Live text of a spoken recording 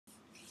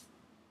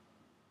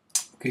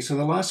Okay, so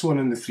the last one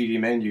in the 3D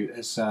menu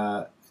is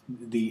the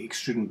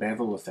Extrude and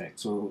Bevel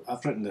effect. So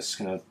I've written this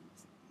kind of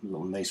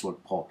little nice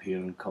word pop here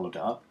and coloured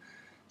it up.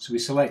 So we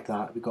select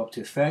that, we go up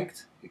to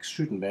Effect,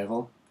 Extrude and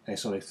Bevel,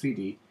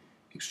 3D,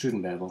 Extrude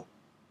and Bevel,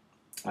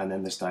 and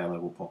then this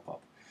dialog will pop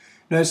up.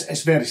 Now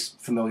it's very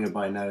familiar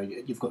by now.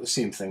 You've got the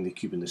same thing, the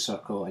cube and the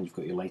circle, and you've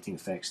got your lighting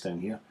effects down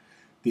here.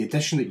 The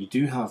addition that you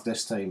do have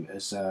this time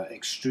is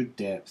Extrude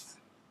Depth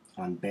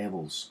and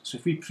Bevels. So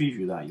if we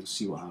preview that, you'll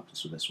see what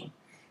happens with this one.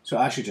 So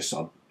it actually just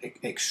sort of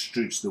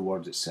extrudes the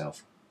word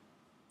itself.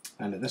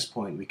 And at this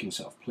point we can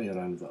sort of play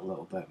around with it a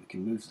little bit. We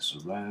can move this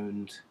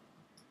around.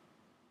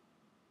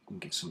 We can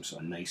get some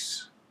sort of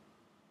nice,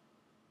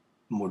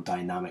 more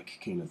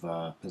dynamic kind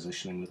of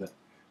positioning with it.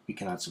 We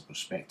can add some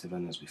perspective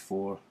in as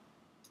before.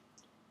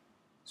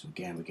 So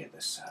again we get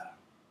this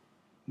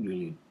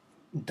really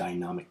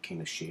dynamic kind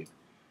of shape.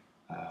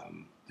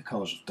 The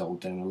colours have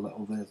dulled down a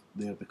little bit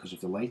there because of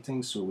the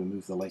lighting, so we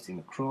move the lighting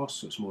across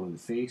so it's more in the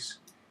face.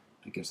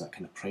 It gives that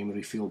kind of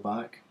primary feel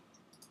back.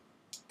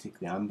 Take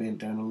the ambient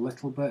down a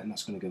little bit, and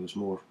that's going to give us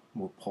more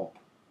pop.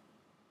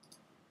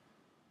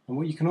 And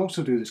what you can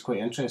also do that's quite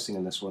interesting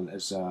in this one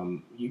is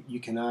you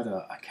can add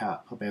a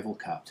cap, a bevel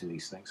cap to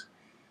these things.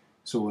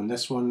 So in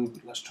this one,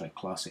 let's try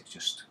classic.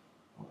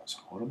 Oh, that's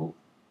horrible.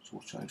 So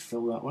we'll try and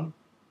fill that one.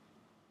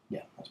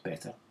 Yeah, that's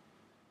better.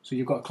 So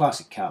you've got a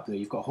classic cap there.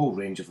 You've got a whole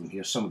range of them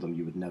here. Some of them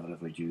you would never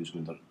ever use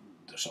when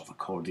they're sort of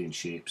accordion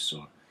shapes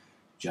or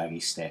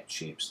jaggy stepped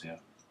shapes there.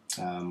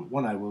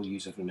 One I will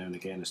use every now and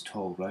again is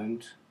Tall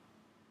Round,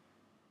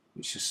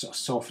 which just sort of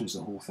softens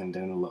the whole thing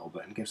down a little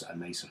bit and gives it a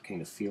nicer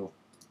kind of feel.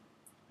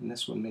 And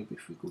this one, maybe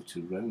if we go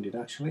to Rounded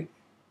actually,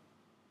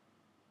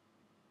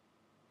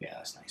 yeah,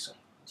 that's nicer.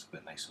 That's a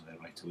bit nicer there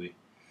right away.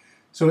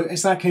 So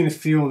it's that kind of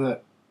feel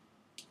that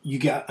you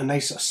get a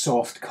nice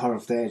soft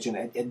curved edge,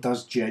 and it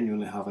does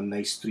genuinely have a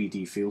nice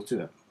 3D feel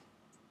to it.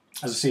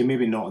 As I say,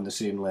 maybe not on the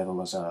same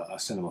level as a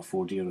Cinema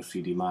 4D or a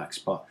 3D Max,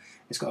 but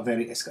it's got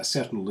a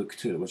certain look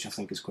to it which I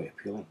think is quite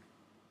appealing.